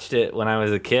watched it when I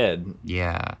was a kid.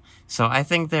 Yeah. So I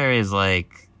think there is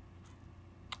like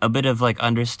a bit of like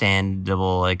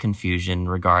understandable like confusion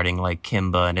regarding like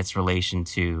Kimba and its relation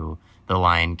to The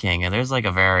Lion King. And there's like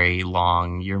a very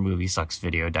long Your Movie Sucks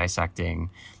video dissecting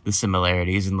the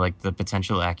similarities and like the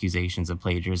potential accusations of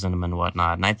plagiarism and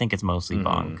whatnot. And I think it's mostly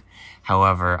bunk.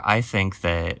 However, I think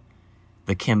that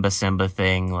the Kimba Simba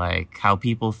thing, like how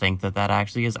people think that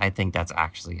actually is, I think that's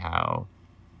actually how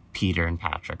Peter and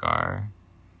Patrick are.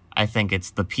 I think it's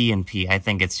the P and P. I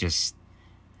think it's just,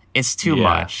 it's too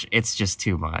much. It's just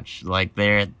too much. Like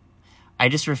I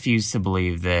just refuse to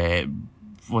believe that,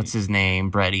 what's his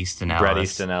name? Bret Easton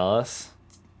Ellis.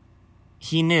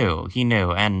 He knew.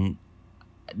 And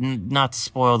not to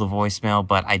spoil the voicemail,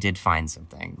 but I did find some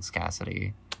things,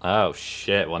 Cassidy. Oh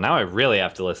shit! Well, now I really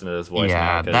have to listen to this voicemail.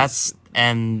 Yeah, that's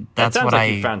that sounds what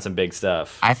like you found some big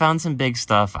stuff. I found some big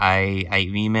stuff. I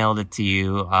emailed it to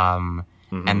you,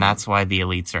 and that's why the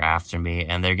elites are after me,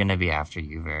 and they're gonna be after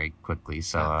you very quickly.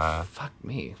 So, fuck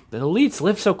me. The elites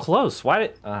live so close. Why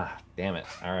did? Damn it!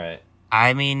 All right.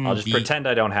 I mean, I'll just pretend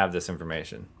I don't have this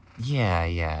information.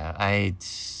 Yeah.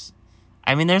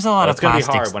 I mean, there's a lot of it's gonna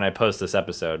plastics. be hard when I post this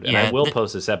episode, and I will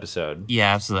post this episode.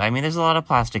 Yeah, absolutely. I mean, there's a lot of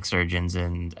plastic surgeons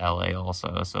in LA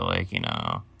also, so like, you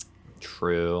know.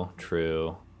 True.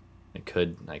 I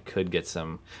could get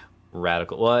some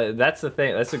radical. Well, that's the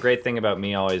thing. That's the great thing about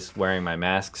me always wearing my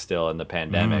mask still in the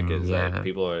pandemic is that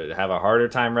people have a harder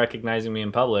time recognizing me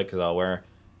in public because I'll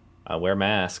wear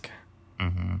mask.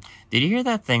 Mm-hmm. Did you hear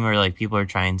that thing where like people are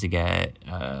trying to get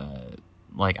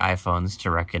like iPhones to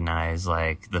recognize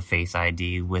like the Face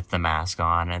ID with the mask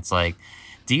on? And it's like,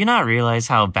 do you not realize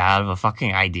how bad of a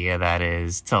fucking idea that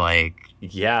is to like?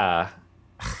 Yeah,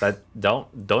 that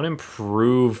don't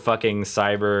improve fucking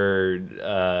cyber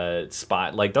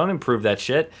spot. Like, don't improve that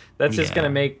shit. That's just gonna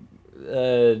make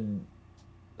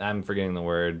I'm forgetting the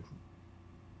word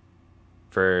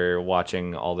for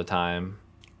watching all the time.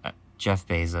 Jeff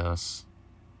Bezos.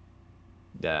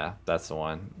 Yeah, that's the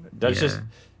one. That's just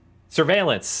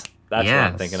surveillance. That's what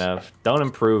I'm thinking of. Don't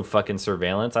improve fucking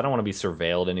surveillance. I don't want to be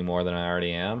surveilled any more than I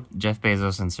already am. Jeff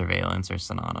Bezos and surveillance are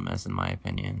synonymous, in my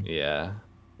opinion. Yeah,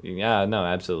 no,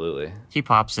 absolutely. He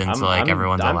pops into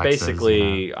everyone's Alexas.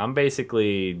 I'm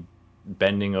basically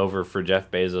bending over for Jeff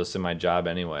Bezos in my job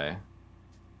anyway.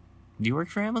 Do you work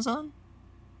for Amazon?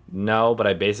 No, but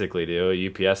I basically do.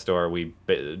 A UPS store,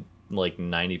 like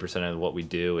 90% of what we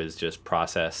do is just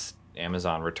process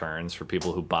Amazon returns for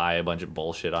people who buy a bunch of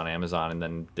bullshit on Amazon and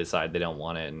then decide they don't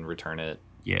want it and return it.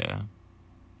 Yeah.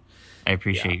 I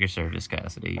appreciate your service,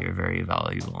 Cassidy. You're a very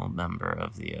valuable member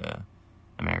of the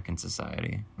American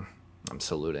society. I'm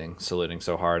saluting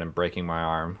so hard and breaking my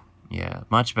arm. Yeah,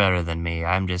 much better than me.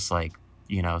 I'm just like,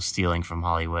 stealing from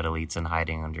Hollywood elites and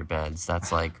hiding under beds.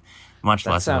 That's like much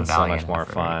less of a valiant so much more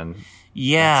effort. Fun.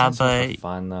 Yeah, that but so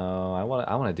fun though. I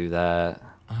want to do that.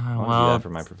 I want to do that for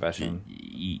my profession.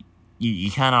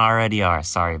 You kind of already are.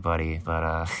 Sorry, buddy,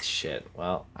 but shit.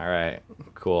 Well, all right,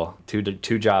 cool. Two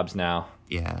jobs now.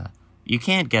 Yeah, you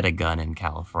can't get a gun in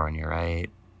California, right?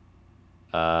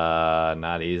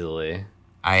 Not easily.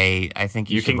 I think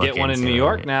you can get one in New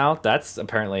York now. That's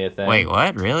apparently a thing. Wait,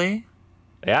 what? Really?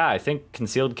 Yeah, I think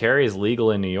concealed carry is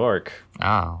legal in New York.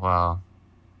 Oh well.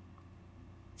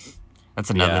 That's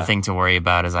another thing to worry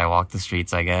about as I walk the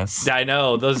streets, I guess. I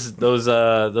know those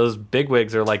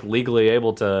bigwigs are like legally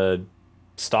able to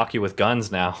stalk you with guns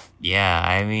now. Yeah,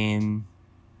 I mean,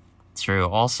 true.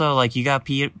 Also, like you got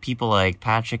people like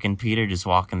Patrick and Peter just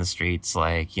walking the streets,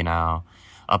 like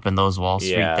up in those Wall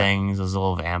Street things, those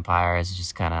little vampires.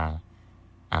 Just kind of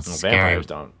that's scary. Vampires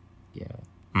don't. Yeah.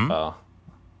 Oh.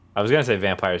 I was going to say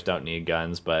vampires don't need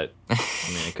guns, but I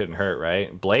mean, it couldn't hurt,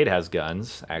 right? Blade has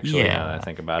guns, actually, now that I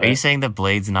think about it. Are you saying that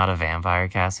Blade's not a vampire,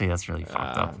 Cassie? That's really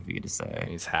fucked up of you to say.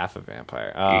 He's half a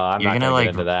vampire. Oh, I'm not going to get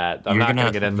into that. I'm not going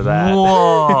to get into that.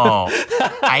 Whoa!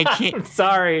 I can't.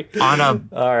 Sorry.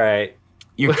 All right.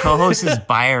 Your co-host is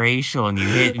biracial, and you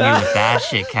hit me with that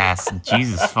shit, Cass.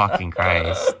 Jesus fucking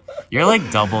Christ. You're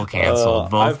like double canceled,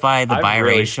 both by the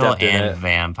biracial really and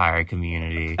vampire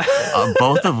community,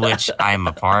 both of which I'm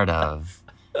a part of.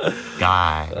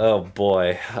 God. Oh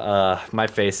boy, my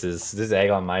face is egg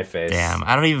on my face. Damn,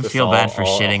 I don't even feel bad for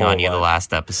shitting on you the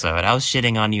last episode. I was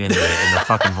shitting on you in the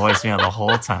fucking voicemail the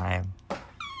whole time,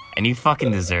 and you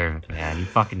fucking deserve it, man. You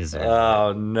fucking deserve it.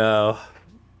 Oh no.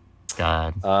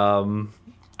 God.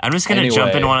 I'm just gonna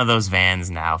jump in one of those vans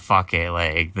now. Fuck it.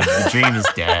 Like the dream is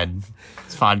dead.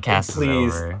 This podcast is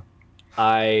over.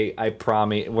 I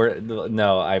promise.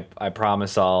 I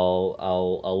promise.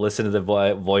 I'll listen to the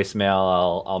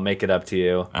voicemail. I'll make it up to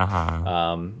you.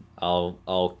 Uh-huh.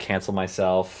 I'll cancel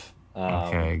myself.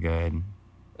 Okay, good.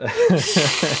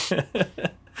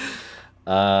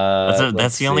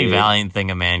 That's the only valiant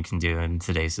thing a man can do in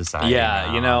today's society.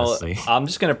 Yeah, now, honestly. I'm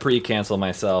just gonna pre-cancel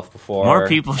myself before. More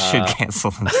people should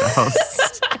cancel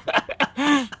themselves.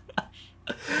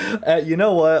 You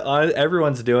know what?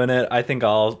 Everyone's doing it. I think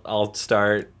I'll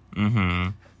start. Mm-hmm.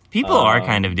 People are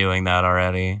kind of doing that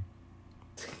already.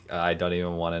 I don't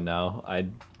even want to know. I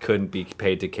couldn't be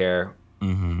paid to care.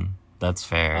 Mm-hmm. That's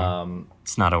fair.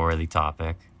 It's not a worthy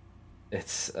topic.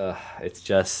 It's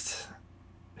just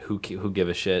who give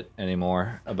a shit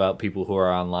anymore about people who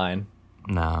are online.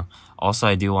 No. Also,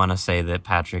 I do want to say that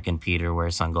Patrick and Peter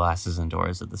wear sunglasses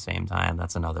indoors at the same time.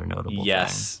 That's another notable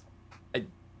thing.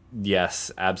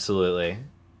 Yes, absolutely.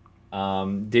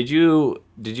 Did you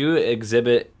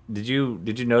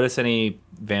notice any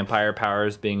vampire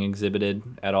powers being exhibited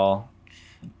at all?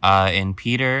 In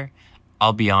Peter,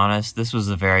 I'll be honest, this was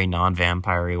a very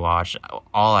non-vampire-y watch.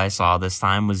 All I saw this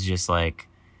time was just like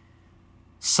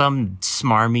some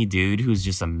smarmy dude who's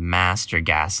just a master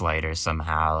gaslighter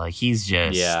somehow. Like he's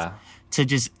just to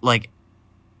just like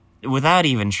without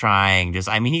even trying,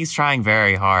 he's trying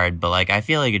very hard, but like I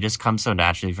feel like it just comes so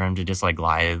naturally for him to just like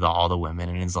lie to all the women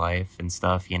in his life and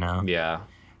stuff, you know? Yeah.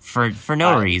 For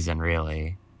no reason,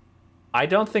 really. I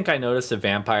don't think I noticed a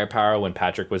vampire power when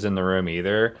Patrick was in the room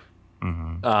either.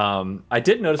 Mm-hmm. I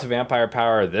did notice a vampire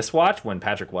power this watch when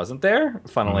Patrick wasn't there,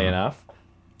 funnily enough.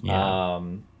 Yeah.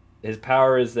 His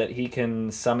power is that he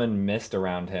can summon mist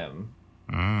around him.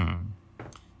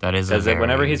 That is because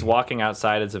whenever he's walking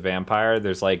outside as a vampire,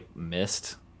 there's like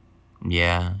mist.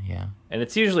 Yeah. And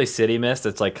it's usually city mist.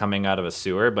 It's like coming out of a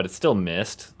sewer, but it's still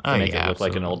mist to make it look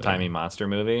like an old-timey monster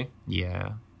movie.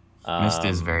 Yeah. Mist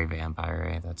is very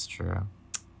vampire-y. That's true.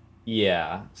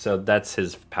 Yeah. So that's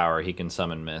his power. He can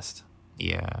summon mist.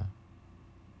 Yeah.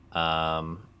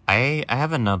 I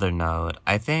have another note.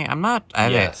 I think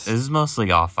this is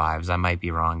mostly all fives. I might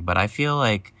be wrong, but I feel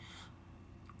like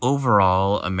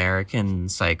overall American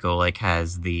Psycho like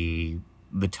has the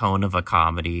tone of a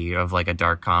comedy, of like a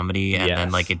dark comedy, and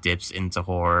then like it dips into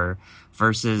horror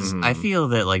versus I feel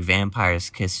that like Vampire's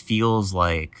Kiss feels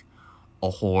like a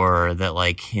horror that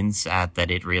like hints at that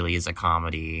it really is a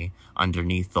comedy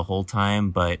underneath the whole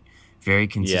time, but very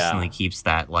consistently keeps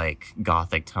that like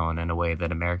gothic tone in a way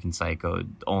that American Psycho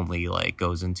only like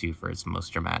goes into for its most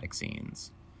dramatic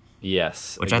scenes.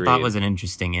 Yes, which agreed. I thought was an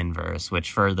interesting inverse,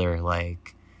 which further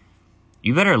like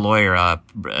you better lawyer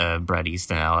up Bret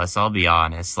Easton Ellis. I'll be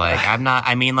honest. Like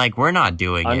we're not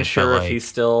doing it. Unsure but, if he's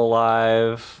still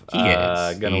alive. He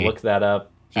is. Gonna look that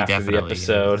up after the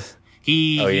episode. Is.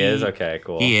 He is? Okay,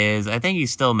 cool. He is. I think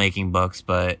he's still making books,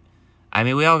 but I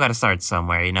mean, we all got to start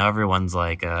somewhere. You know, everyone's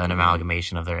like an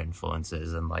amalgamation of their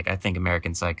influences. And like, I think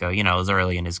American Psycho, you know, was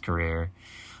early in his career.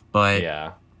 But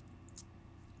yeah,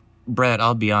 Brett,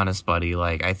 I'll be honest, buddy.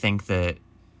 Like, I think that,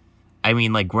 I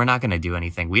mean, like, we're not going to do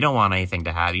anything. We don't want anything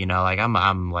to have, you know, like,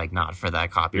 I'm like not for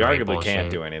that copyright you arguably bullshit. can't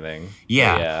do anything.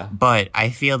 Yeah, but I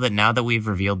feel that now that we've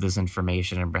revealed this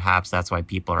information, and perhaps that's why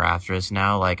people are after us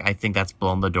now, like, I think that's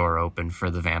blown the door open for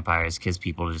the Vampires Kiss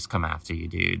people to just come after you,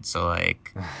 dude. So,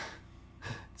 like...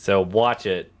 So watch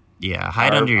it. Yeah,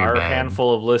 hide under your bed. Our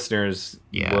handful of listeners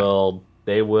will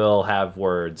have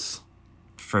words.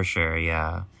 For sure,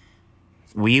 yeah.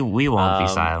 We won't be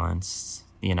silenced,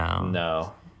 you know.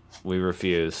 No, we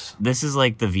refuse. This is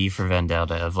like the V for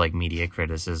Vendetta of like media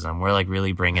criticism. We're like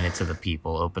really bringing it to the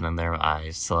people, opening their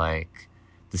eyes to like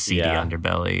the seedy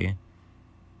underbelly.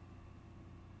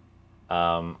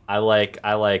 I like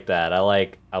that. I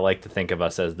like to think of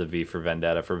us as the V for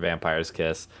Vendetta for Vampire's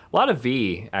Kiss. A lot of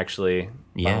V actually.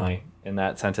 In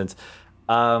that sentence.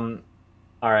 All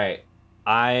right.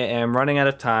 I am running out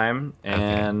of time,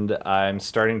 and I'm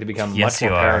starting to become much more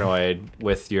paranoid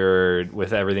with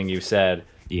everything you said.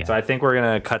 Yeah. So I think we're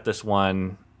gonna cut this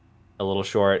one a little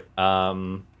short. We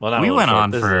went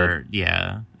on for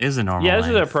it is a normal. Yeah, this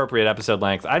length. is an appropriate episode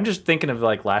length. I'm just thinking of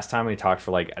like last time we talked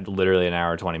for like literally an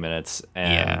hour 20 minutes,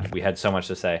 and we had so much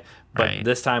to say. But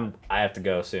this time I have to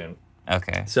go soon.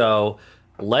 Okay. So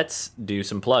let's do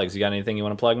some plugs. You got anything you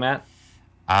want to plug, Matt?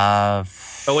 Oh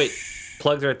wait,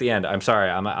 plugs are at the end. I'm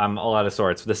sorry, I'm all out of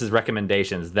sorts. This is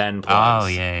recommendations, then plugs. Oh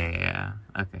yeah.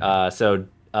 Okay. So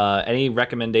any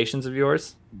recommendations of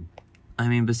yours? I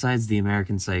mean, besides the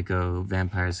American Psycho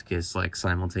Vampire's Kiss like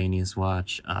simultaneous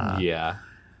watch, I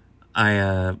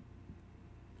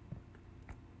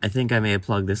think I may have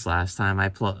plugged this last time. I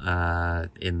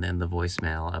in the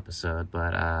voicemail episode,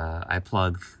 but I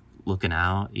plug looking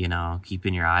out. You know,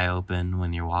 keeping your eye open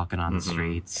when you're walking on the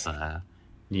streets.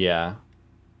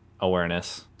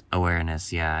 Awareness.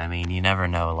 Awareness, yeah. I mean, you never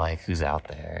know, like, who's out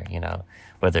there, you know,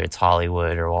 whether it's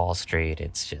Hollywood or Wall Street.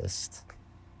 It's just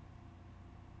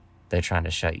they're trying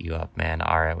to shut you up, man.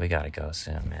 All right, we gotta go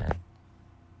soon, man.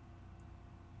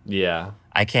 Yeah.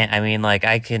 I can't. I mean, like,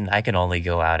 I can only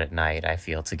go out at night, I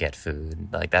feel, to get food.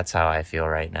 Like, that's how I feel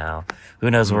right now.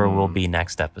 Who knows where we'll be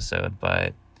next episode,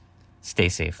 but stay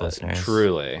safe, listeners.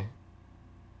 Truly.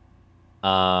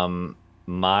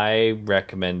 My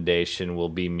recommendation will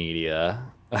be media.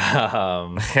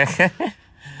 Not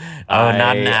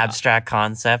an abstract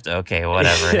concept? Okay,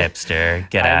 whatever, hipster.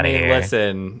 Get out of here.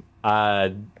 Listen,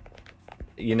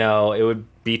 you know, it would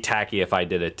be tacky if I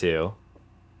did it too.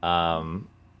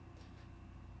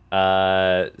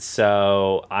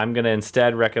 So I'm gonna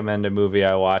instead recommend a movie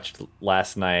I watched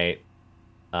last night.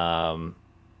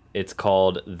 It's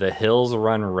called The Hills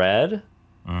Run Red.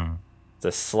 It's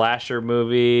a slasher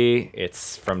movie.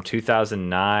 It's from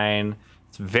 2009.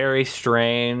 It's very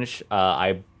strange.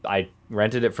 I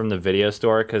rented it from the video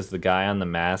store because the guy on the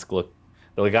mask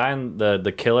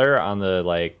the killer on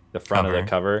the front of the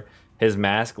cover. His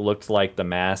mask looked like the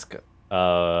mask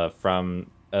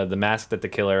from the mask that the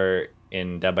killer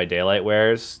in Dead by Daylight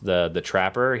wears, the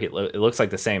trapper. It looks like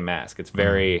the same mask. It's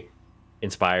very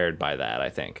inspired by that, I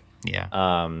think.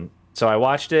 Yeah. So I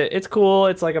watched it. It's cool.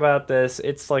 It's like about this.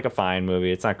 It's like a fine movie.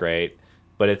 It's not great,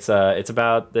 but it's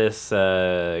about this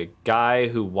guy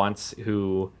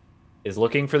who is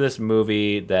looking for this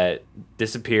movie that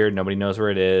disappeared. Nobody knows where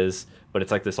it is, but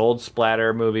it's like this old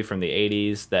splatter movie from the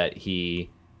 80s that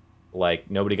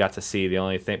nobody got to see. The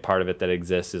only part of it that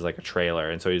exists is like a trailer.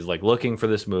 And so he's like looking for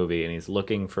this movie and he's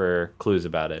looking for clues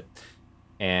about it.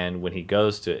 And when he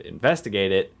goes to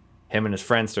investigate it, him and his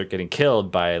friends start getting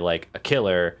killed by like a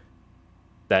killer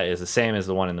that is the same as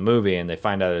the one in the movie. And they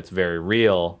find out it's very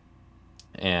real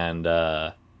and,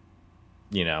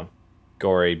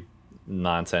 gory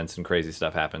nonsense and crazy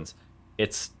stuff happens.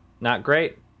 It's not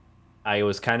great. I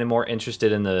was kind of more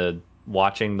interested in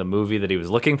watching the movie that he was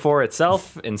looking for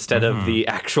itself instead of the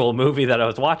actual movie that I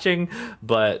was watching,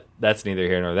 but that's neither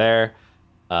here nor there.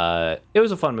 It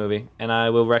was a fun movie, and I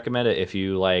will recommend it if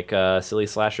you like silly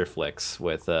slasher flicks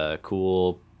with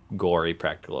cool, gory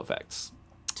practical effects.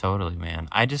 Totally, man.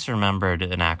 I just remembered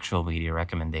an actual media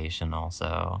recommendation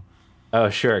also. Oh,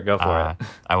 sure. Go for it.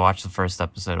 I watched the first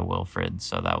episode of Wilfred,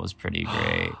 so that was pretty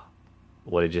great.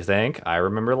 What did you think? I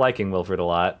remember liking Wilfred a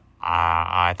lot.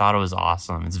 I thought it was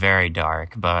awesome. It's very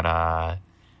dark, but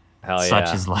hell yeah.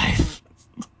 Such is life.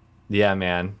 Yeah,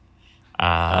 man.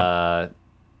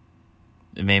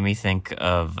 It made me think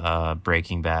of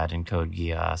Breaking Bad and Code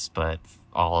Geass, but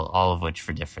all of which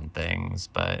for different things,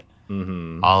 but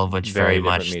all of which very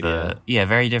much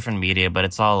very different media, but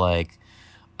it's all like,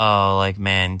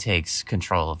 man takes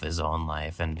control of his own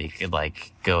life and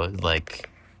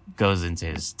goes into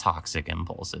his toxic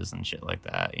impulses and shit like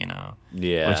that, you know?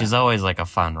 Yeah. Which is always like a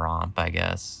fun romp, I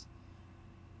guess.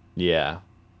 Yeah.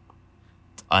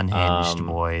 Unhinged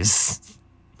boys.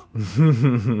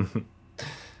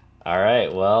 All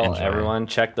right. Well, Enjoy. Everyone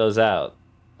check those out.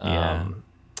 Yeah.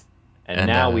 And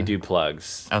now we do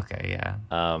plugs. Okay, yeah.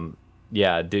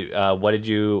 Yeah. What did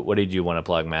you want to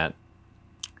plug, Matt?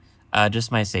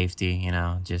 Just my safety,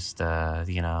 just,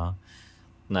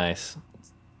 Nice.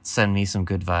 Send me some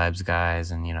good vibes, guys,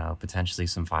 and, potentially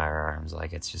some firearms.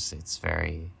 Like, it's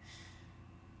very...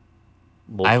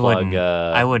 I wouldn't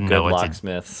know what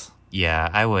locksmiths. Yeah,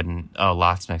 I wouldn't. Oh,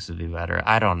 locksmiths would be better.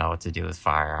 I don't know what to do with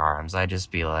firearms. I'd just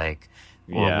be like,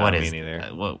 what is... neither.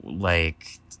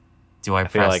 Do I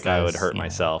feel press like this? I would hurt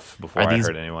myself before I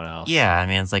hurt anyone else. Yeah, I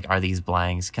mean, it's like, are these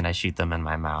blanks? Can I shoot them in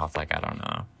my mouth? Like, I don't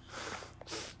know.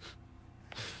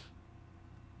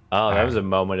 Oh, that was a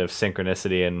moment of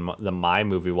synchronicity in my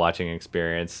movie watching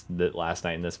experience that last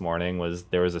night and this morning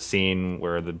there was a scene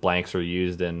where the blanks were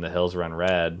used in The Hills Run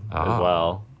Red as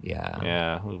well. Yeah.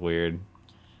 Yeah, it was weird.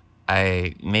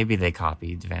 Maybe they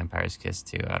copied Vampire's Kiss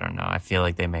too. I don't know. I feel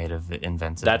like they may have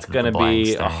invented That's going to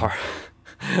be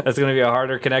that's going to be a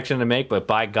harder connection to make, but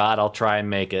by God, I'll try and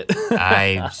make it.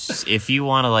 If you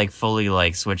want to fully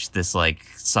switch this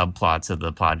subplot to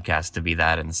the podcast to be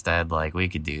that instead, we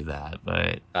could do that.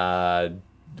 But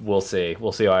we'll see.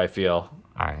 We'll see how I feel.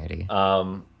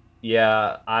 Alrighty.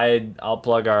 Yeah, I'll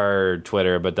plug our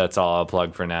Twitter, but that's all I'll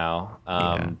plug for now.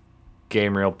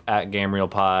 Gamereel at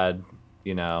GamereelPod.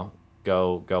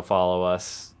 Go follow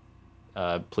us.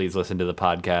 Please listen to the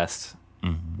podcast.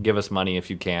 Mm-hmm. Give us money if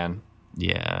you can.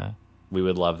 Yeah. We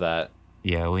would love that.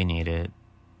 Yeah, we need it.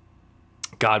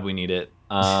 God, we need it.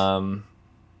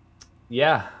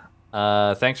 Yeah.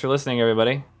 Thanks for listening,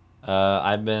 everybody.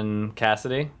 I've been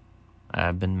Cassidy.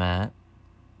 I've been Matt.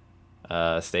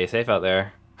 Stay safe out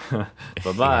there.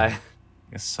 Bye-bye.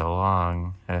 Yeah. So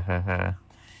long.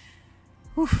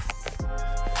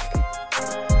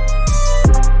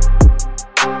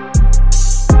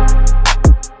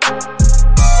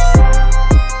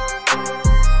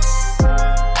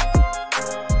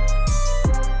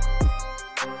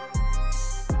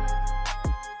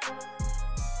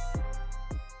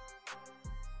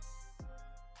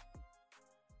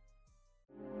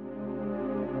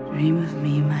 Dream of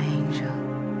me, my angel.